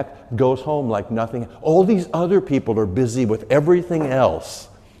 and goes home like nothing. All these other people are busy with everything else.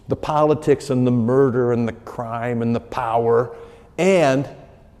 The politics and the murder and the crime and the power. And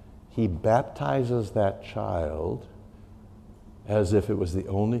he baptizes that child as if it was the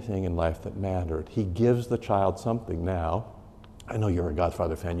only thing in life that mattered. He gives the child something now. I know you're a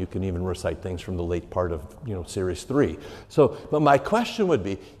Godfather fan. You can even recite things from the late part of, series 3. But my question would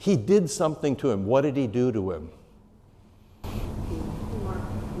be, he did something to him. What did he do to him?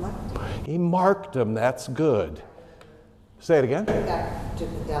 He marked him. That's good. Say it again. He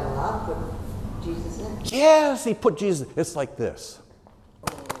took the devil out, put Jesus in. Yes, he put Jesus. It's like this.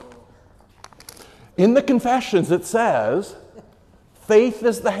 In the Confessions, it says, faith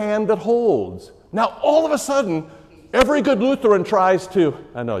is the hand that holds. Now, all of a sudden, every good Lutheran tries to,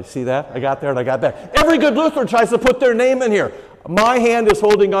 I know, you see that? I got there and I got back. Every good Lutheran tries to put their name in here. My hand is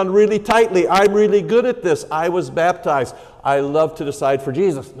holding on really tightly. I'm really good at this. I was baptized. I love to decide for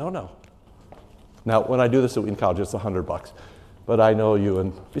Jesus. No. Now, when I do this in college, it's $100. But I know you,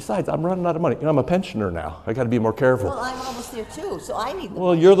 and besides, I'm running out of money. I'm a pensioner now. I got to be more careful. Well, I'm almost there too, so I need the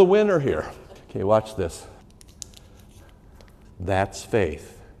Well, you're the winner here. Okay, watch this. That's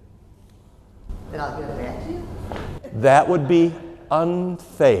faith. Then I'll give it back to you. That would be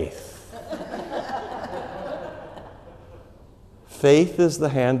unfaith. Faith is the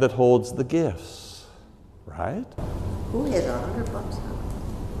hand that holds the gifts, right? Who has $100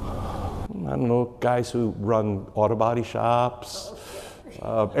 now? I don't know, guys who run auto body shops,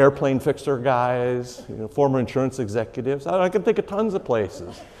 airplane fixer guys, former insurance executives. I can think of tons of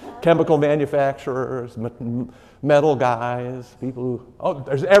places. Chemical manufacturers, metal guys, people who,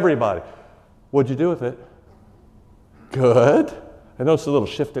 there's everybody. What'd you do with it? Good. I know it's a little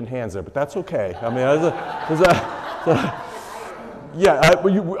shift in hands there, but that's okay. I mean,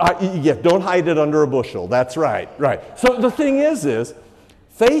 don't hide it under a bushel. That's right. So the thing is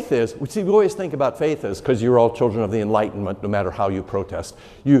faith is, we always think about faith as, because you're all children of the Enlightenment, no matter how you protest.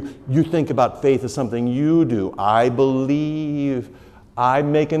 You think about faith as something you do. I believe.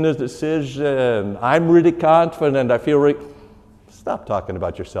 I'm making a decision. I'm really confident. I feel Stop talking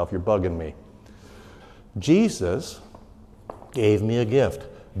about yourself. You're bugging me. Jesus gave me a gift.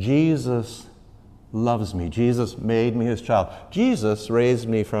 Jesus loves me. Jesus made me his child. Jesus raised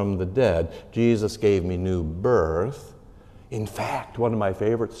me from the dead. Jesus gave me new birth. In fact, one of my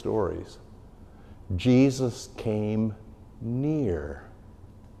favorite stories, Jesus came near.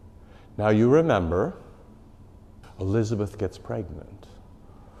 Now you remember, Elizabeth gets pregnant.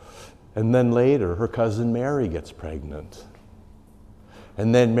 And then later, her cousin Mary gets pregnant.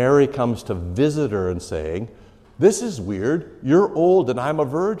 And then Mary comes to visit her and saying, this is weird. You're old and I'm a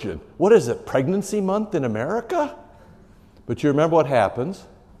virgin. What is it, pregnancy month in America? But you remember what happens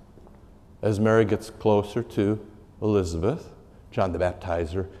as Mary gets closer to Elizabeth. John the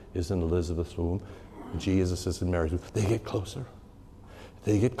Baptizer is in Elizabeth's womb. Jesus is in Mary's womb. They get closer.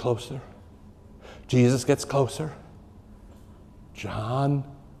 They get closer. Jesus gets closer. John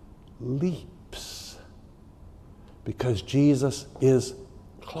leaps because Jesus is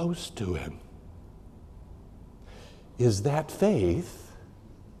close to him. Is that faith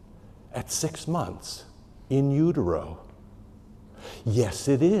at 6 months in utero? Yes,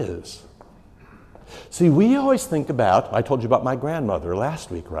 it is. See, we always think about, I told you about my grandmother last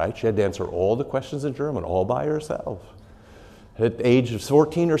week, right? She had to answer all the questions in German all by herself at the age of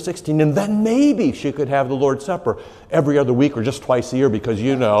 14 or 16, and then maybe she could have the Lord's Supper every other week or just twice a year because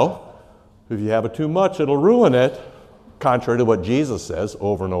if you have it too much, it'll ruin it, contrary to what Jesus says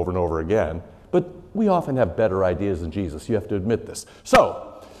over and over and over again. But we often have better ideas than Jesus. You have to admit this.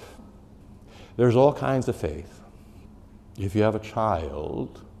 So, there's all kinds of faith. If you have a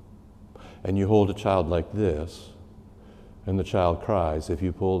child and you hold a child like this and the child cries, if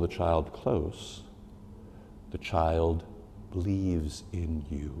you pull the child close, the child believes in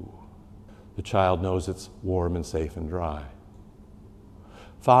you. The child knows it's warm and safe and dry.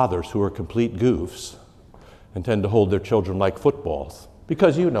 fathers who are complete goofs and tend to hold their children like footballs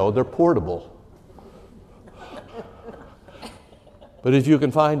because, they're portable. But if you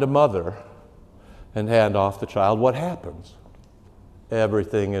can find a mother and hand off the child, what happens?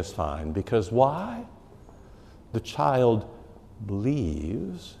 Everything is fine. Because why? The child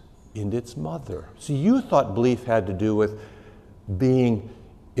believes in its mother. See, you thought belief had to do with being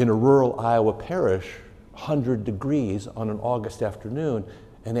in a rural Iowa parish, 100 degrees on an August afternoon,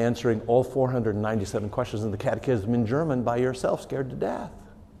 and answering all 497 questions in the catechism in German by yourself, scared to death.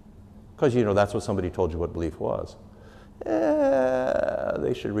 Because, that's what somebody told you what belief was.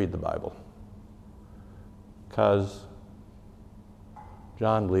 They should read the Bible. Because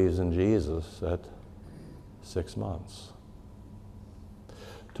John believes in Jesus at 6 months.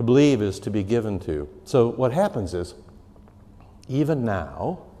 To believe is to be given to. So what happens is, even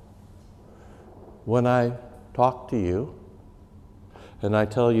now, when I talk to you and I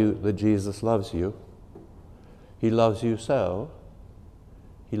tell you that Jesus loves you, he loves you so,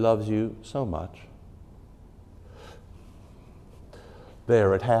 he loves you so much.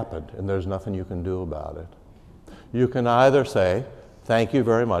 There, it happened, and there's nothing you can do about it. You can either say, thank you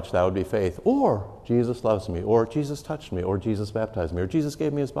very much, that would be faith, or Jesus loves me, or Jesus touched me, or Jesus baptized me, or Jesus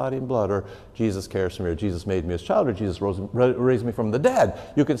gave me his body and blood, or Jesus cares for me, or Jesus made me his child, or Jesus raised me from the dead.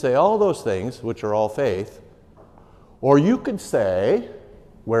 You can say all those things, which are all faith, or you could say,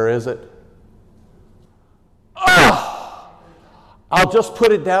 where is it? I'll just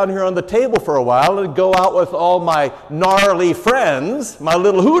put it down here on the table for a while and go out with all my gnarly friends, my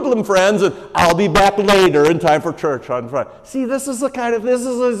little hoodlum friends, and I'll be back later in time for church on Friday. See, this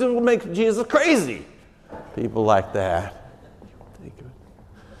will make Jesus crazy. People like that.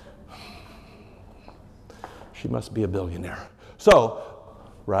 She must be a billionaire. So,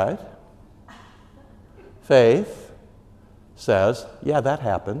 right? Faith says, yeah, that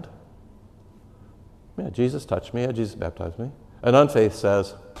happened. Yeah, Jesus touched me. Yeah, Jesus baptized me. And unfaith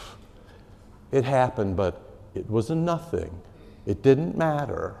says, it happened, but it was a nothing. It didn't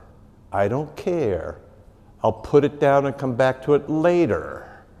matter. I don't care. I'll put it down and come back to it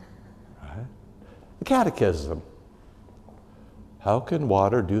later. Right? The Catechism. How can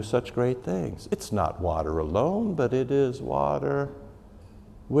water do such great things? It's not water alone, but it is water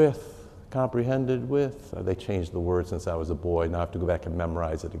with, comprehended with. They changed the word since I was a boy. Now I have to go back and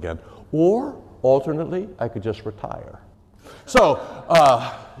memorize it again. Or, alternately, I could just retire. So,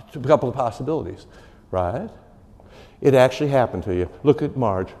 a couple of possibilities, right? It actually happened to you. Look at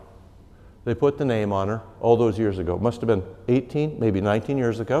Marge. They put the name on her all those years ago. It must have been 18, maybe 19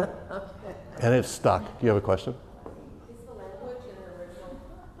 years ago. And it stuck. Do you have a question? Is the language in the original,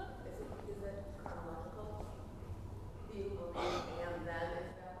 is it chronological? Do you believe and then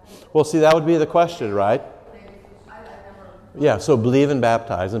is that? Well, see, that would be the question, right? Yeah, so believe and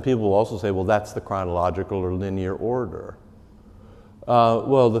baptize. And people will also say, well, that's the chronological or linear order.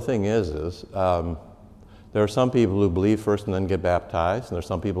 Well, the thing is there are some people who believe first and then get baptized, and there are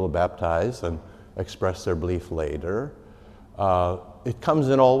some people who baptize and express their belief later. It comes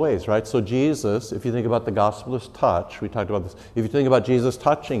in all ways, right? So Jesus, if you think about the gospel as touch, we talked about this. If you think about Jesus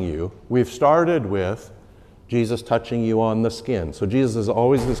touching you, we've started with Jesus touching you on the skin. So Jesus is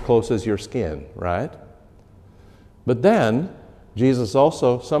always as close as your skin, right? But then, Jesus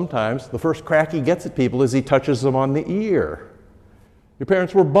also, sometimes, the first crack he gets at people is he touches them on the ear. Your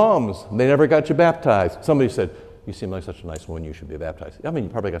parents were bums. They never got you baptized. Somebody said, you seem like such a nice woman, you should be baptized. I mean, you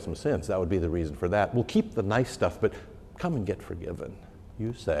probably got some sins. That would be the reason for that. We'll keep the nice stuff, but come and get forgiven.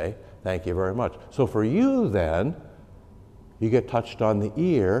 You say, thank you very much. So for you then, you get touched on the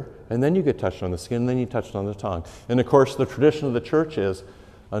ear, and then you get touched on the skin, and then you touched on the tongue. And of course, the tradition of the church is,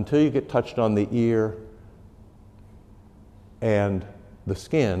 until you get touched on the ear and the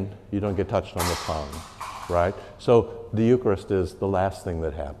skin, you don't get touched on the tongue, right? So the Eucharist is the last thing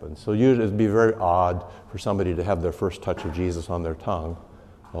that happens. So usually it'd be very odd for somebody to have their first touch of Jesus on their tongue,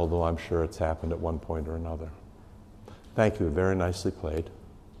 although I'm sure it's happened at one point or another. Thank you, very nicely played.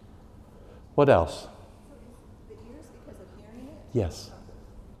 What else? The ears because of hearing it? Yes.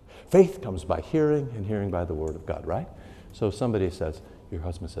 Faith comes by hearing, and hearing by the word of God, right? So if somebody says, your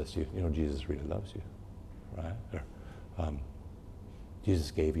husband says to you, Jesus really loves you, right? Or,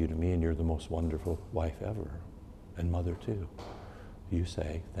 Jesus gave you to me, and you're the most wonderful wife ever, and mother too. You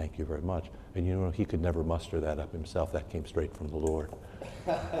say, thank you very much. And he could never muster that up himself. That came straight from the Lord.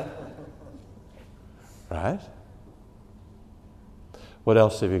 Right? What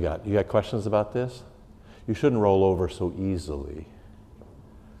else have you got? You got questions about this? You shouldn't roll over so easily.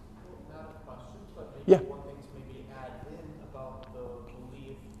 Not questions, but Yeah. maybe one thing to maybe add in about the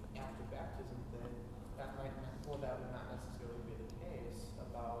belief after baptism that might, well, that would not necessarily be the case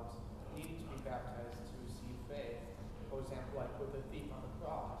about about needing to be baptized to receive faith. For example, like with the thief on the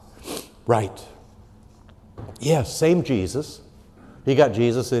cross. Right. Yes, same Jesus. He got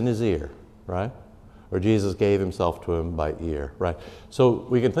Jesus in his ear, right? Or Jesus gave himself to him by ear, right? So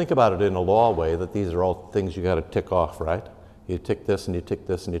we can think about it in a law way that these are all things you got to tick off, right? You tick this and you tick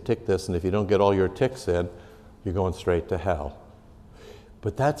this and you tick this, and if you don't get all your ticks in, you're going straight to hell.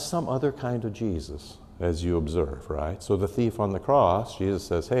 But that's some other kind of Jesus, as you observe, right? So the thief on the cross, Jesus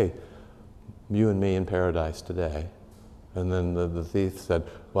says, hey, you and me in paradise today. And then the thief said,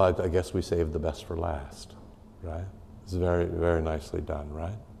 well, I guess we saved the best for last, right? It's very, very nicely done,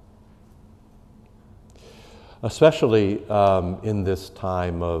 right? Especially in this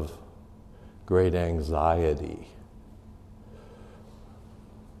time of great anxiety,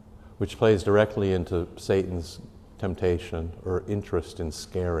 which plays directly into Satan's temptation or interest in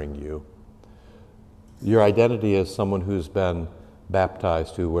scaring you. Your identity as someone who's been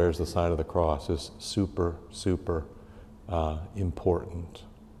baptized, who wears the sign of the cross, is super, super important.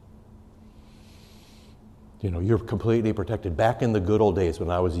 You know, you're completely protected. Back in the good old days when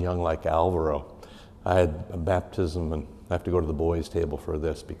I was young like Alvaro, I had a baptism, and I have to go to the boys' table for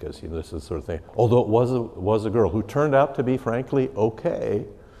this because, you know, this is the sort of thing. Although it was a girl who turned out to be, frankly, okay.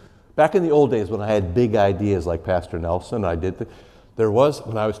 Back in the old days when I had big ideas like Pastor Nelson, there was,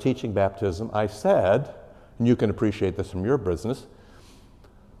 when I was teaching baptism, I said, and you can appreciate this from your business,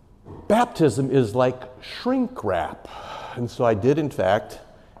 baptism is like shrink wrap. And so I did, in fact,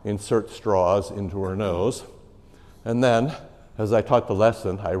 insert straws into her nose. And then, as I taught the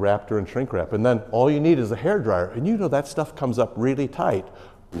lesson, I wrapped her in shrink wrap. And then all you need is a hairdryer. And you know that stuff comes up really tight.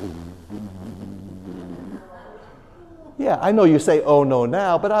 Yeah, I know you say, oh no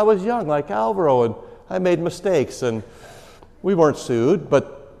now, but I was young like Alvaro, and I made mistakes. And we weren't sued,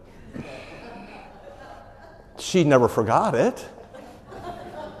 but she never forgot it.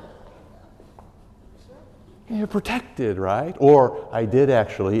 You're protected, right? Or I did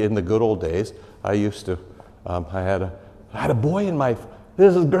actually, in the good old days, I used to, I had a boy in my,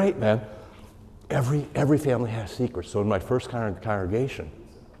 this is great, man. Every family has secrets. So in my first congregation,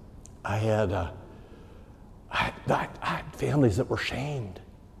 I had families that were shamed.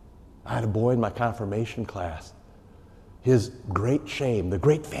 I had a boy in my confirmation class. His great shame, the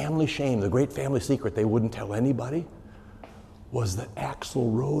great family shame, the great family secret they wouldn't tell anybody was that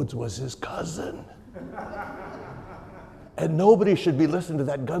Axl Rhodes was his cousin. And nobody should be listening to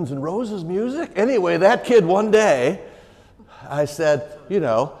that Guns N' Roses music. Anyway, that kid one day, I said, you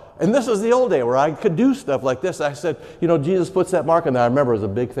know, and this was the old day where I could do stuff like this. I said, you know, Jesus puts that mark on there. I remember it was a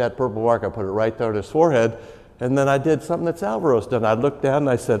big fat purple mark. I put it right there on his forehead. And then I did something that Alvaro's done. I looked down and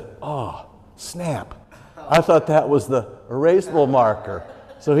I said, oh, snap. I thought that was the erasable marker.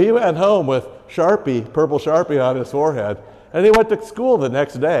 So he went home with Sharpie, purple Sharpie on his forehead. And he went to school the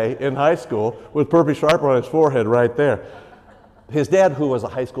next day in high school with purple Sharpie on his forehead right there. His dad, who was a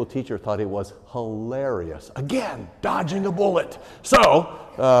high school teacher, thought he was hilarious. Again, dodging a bullet. So,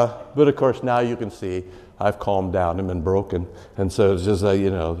 but of course now you can see I've calmed down and been broken. And so it's just, you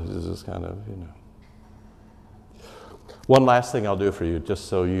know, this is kind of, you know. One last thing I'll do for you, just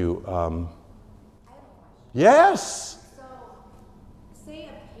so you, yes? So, say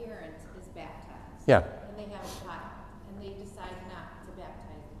a parent is baptized. Yeah. And they have a child, and they decide not to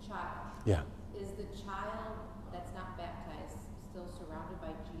baptize the child. Yeah. Is the child that's not baptized still surrounded by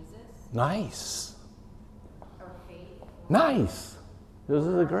Jesus Nice. or faith? Nice. This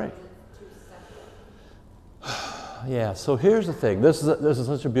is a great. Or is it two separate? Yeah, so here's the thing. This is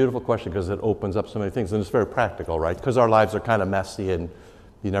such a beautiful question because it opens up so many things, and it's very practical, right? Because our lives are kind of messy, and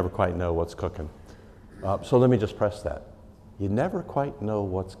you never quite know what's cooking. So let me just press that. You never quite know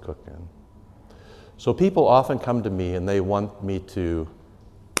what's cooking. So people often come to me, and they want me to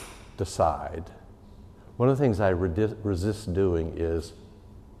decide. One of the things I resist doing is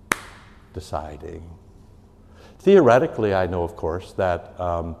deciding. Theoretically, I know, of course, that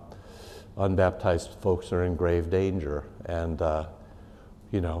unbaptized folks are in grave danger. And,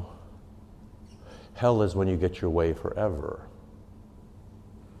 you know, hell is when you get your way forever.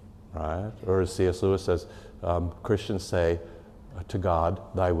 Right? Or as C.S. Lewis says, Christians say to God,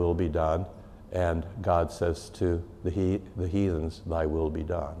 thy will be done. And God says to the heathens, thy will be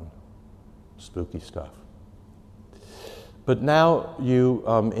done. Spooky stuff. But now you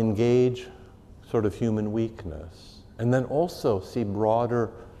engage sort of human weakness. And then also see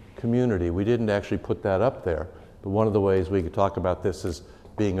broader community. We didn't actually put that up there, but one of the ways we could talk about this is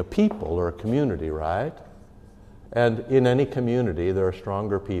being a people or a community, right? And in any community, there are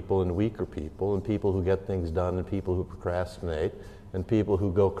stronger people and weaker people, and people who get things done, and people who procrastinate, and people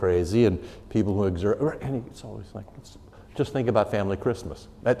who go crazy, and people who exert. And it's always like, Just think about family Christmas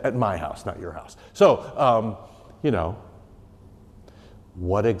at my house, not your house. So,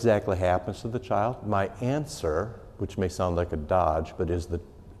 what exactly happens to the child? My answer, which may sound like a dodge, but is the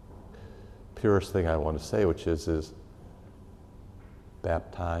purest thing I want to say, which is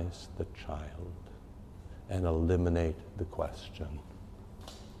baptize the child and eliminate the question.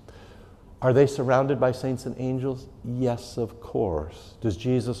 Are they surrounded by saints and angels? Yes, of course. Does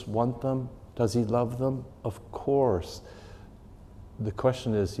Jesus want them? Does he love them? Of course. The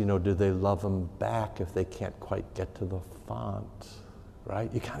question is, do they love them back if they can't quite get to the font,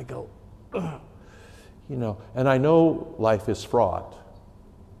 right? You kind of go, ugh. And I know life is fraught,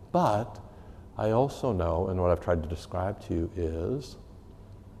 but I also know, and what I've tried to describe to you is,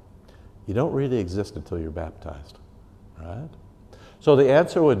 you don't really exist until you're baptized, right? So the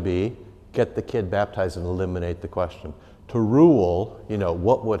answer would be, get the kid baptized and eliminate the question. To rule,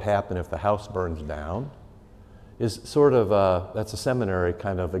 what would happen if the house burns down is sort of that's a seminary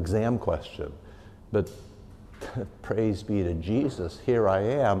kind of exam question. But praise be to Jesus, here I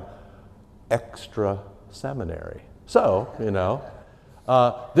am, extra seminary. So,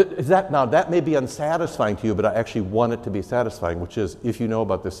 that may be unsatisfying to you, but I actually want it to be satisfying, which is, if you know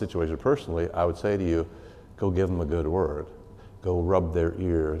about this situation personally, I would say to you, go give them a good word. Go rub their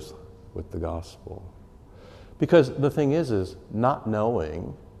ears with the gospel. Because the thing is not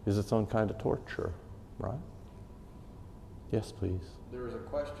knowing is its own kind of torture, right? Yes, please. There was a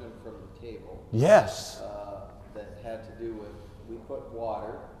question from the table. Yes. That had to do with, we put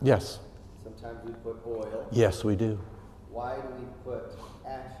water. Yes. Sometimes we put oil. Yes, we do. Why do we put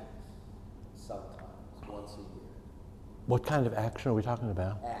ashes sometimes, once a year? What kind of action are we talking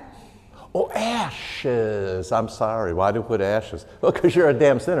about? Ash. Oh, ashes. I'm sorry. Why do we put ashes? Well, because you're a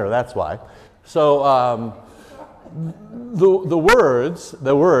damn sinner, that's why. So the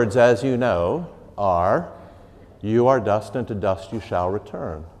words, as you know, are, you are dust and to dust you shall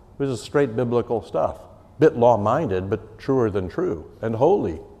return. This is straight biblical stuff. Bit law-minded, but truer than true, and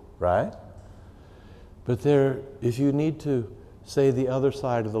holy, right? But if you need to say the other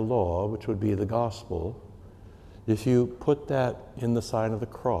side of the law, which would be the gospel, if you put that in the sign of the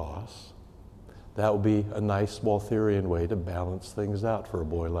cross, that would be a nice Waltherian way to balance things out for a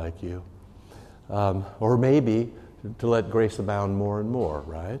boy like you. Or maybe to let grace abound more and more,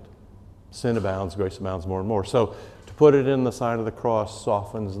 right? Sin abounds, grace abounds more and more. So to put it in the sign of the cross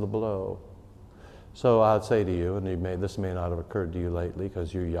softens the blow. So I'd say to you, and this may not have occurred to you lately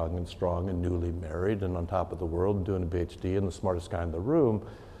because you're young and strong and newly married and on top of the world and doing a PhD and the smartest guy in the room,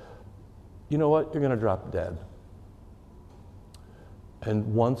 you know what? You're going to drop dead.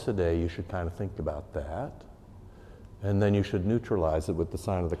 And once a day you should kind of think about that. And then you should neutralize it with the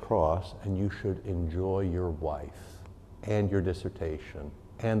sign of the cross, and you should enjoy your wife and your dissertation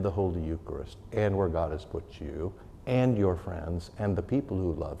and the Holy Eucharist and where God has put you and your friends and the people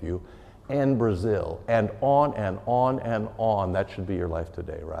who love you and Brazil and on and on and on. That should be your life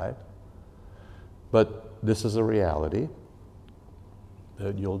today, right? But this is a reality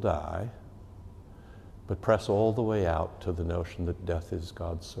that you'll die, but press all the way out to the notion that death is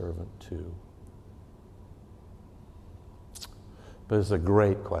God's servant too. But it's a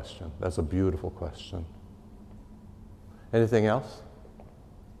great question. That's a beautiful question. Anything else?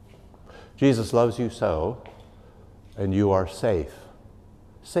 Jesus loves you so, and you are safe.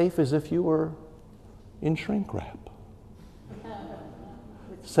 Safe as if you were in shrink wrap.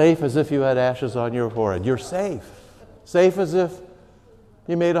 Safe as if you had ashes on your forehead. You're safe. Safe as if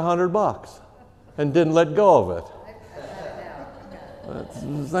you made $100 and didn't let go of it.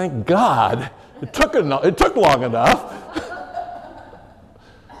 Thank God. It took long enough.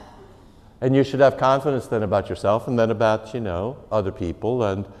 And you should have confidence then about yourself and then about, other people.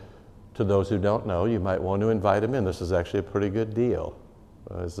 And to those who don't know, you might want to invite them in. This is actually a pretty good deal.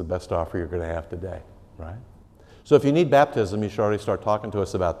 It's the best offer you're going to have today, right? So if you need baptism, you should already start talking to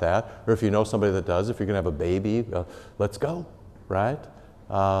us about that. Or if you know somebody that does, if you're going to have a baby, let's go, right?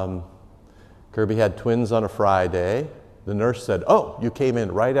 Kirby had twins on a Friday. The nurse said, oh, you came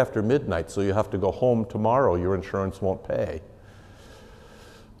in right after midnight, so you have to go home tomorrow. Your insurance won't pay.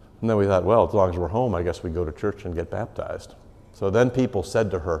 And then we thought, well, as long as we're home, I guess we go to church and get baptized. So then people said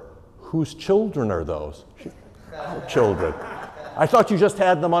to her, whose children are those? Our children. I thought you just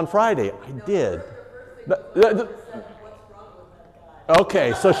had them on Friday. I did.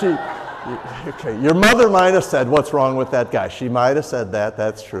 Okay, so your mother might have said, what's wrong with that guy? She might have said that.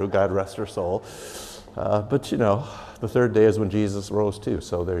 That's true. God rest her soul. But the third day is when Jesus rose too.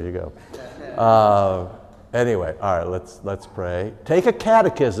 So there you go. Anyway, all right, let's pray. Take a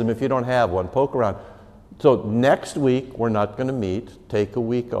catechism if you don't have one. Poke around. So next week, we're not going to meet. Take a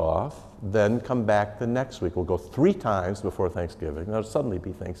week off. then come back the next week. We'll go 3 times before Thanksgiving. It'll suddenly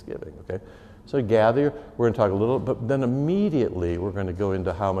be Thanksgiving, okay? So gather, we're going to talk a little, but then immediately we're going to go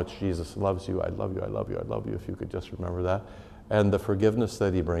into how much Jesus loves you. I love you, I love you, I love you, if you could just remember that. And the forgiveness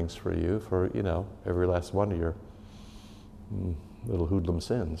that he brings for you for, every last one of your little hoodlum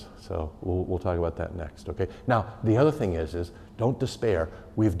sins. So we'll talk about that next, okay? Now, the other thing is don't despair.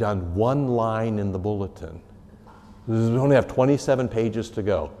 We've done 1 line in the bulletin. We only have 27 pages to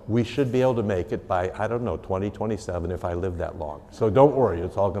go. We should be able to make it by, 2027 if I live that long. So don't worry,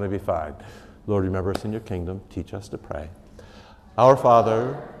 it's all going to be fine. Lord, remember us in your kingdom. Teach us to pray. Our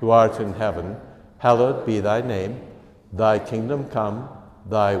Father, who art in heaven, hallowed be thy name. Thy kingdom come,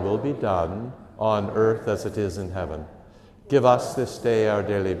 thy will be done, on earth as it is in heaven. Give us this day our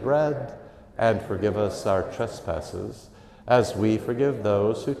daily bread, and forgive us our trespasses, as we forgive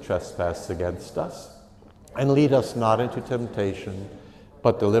those who trespass against us. And lead us not into temptation,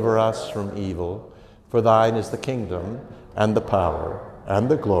 but deliver us from evil. For thine is the kingdom, and the power, and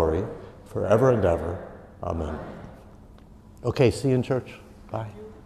the glory, forever and ever. Amen. Okay, see you in church. Bye.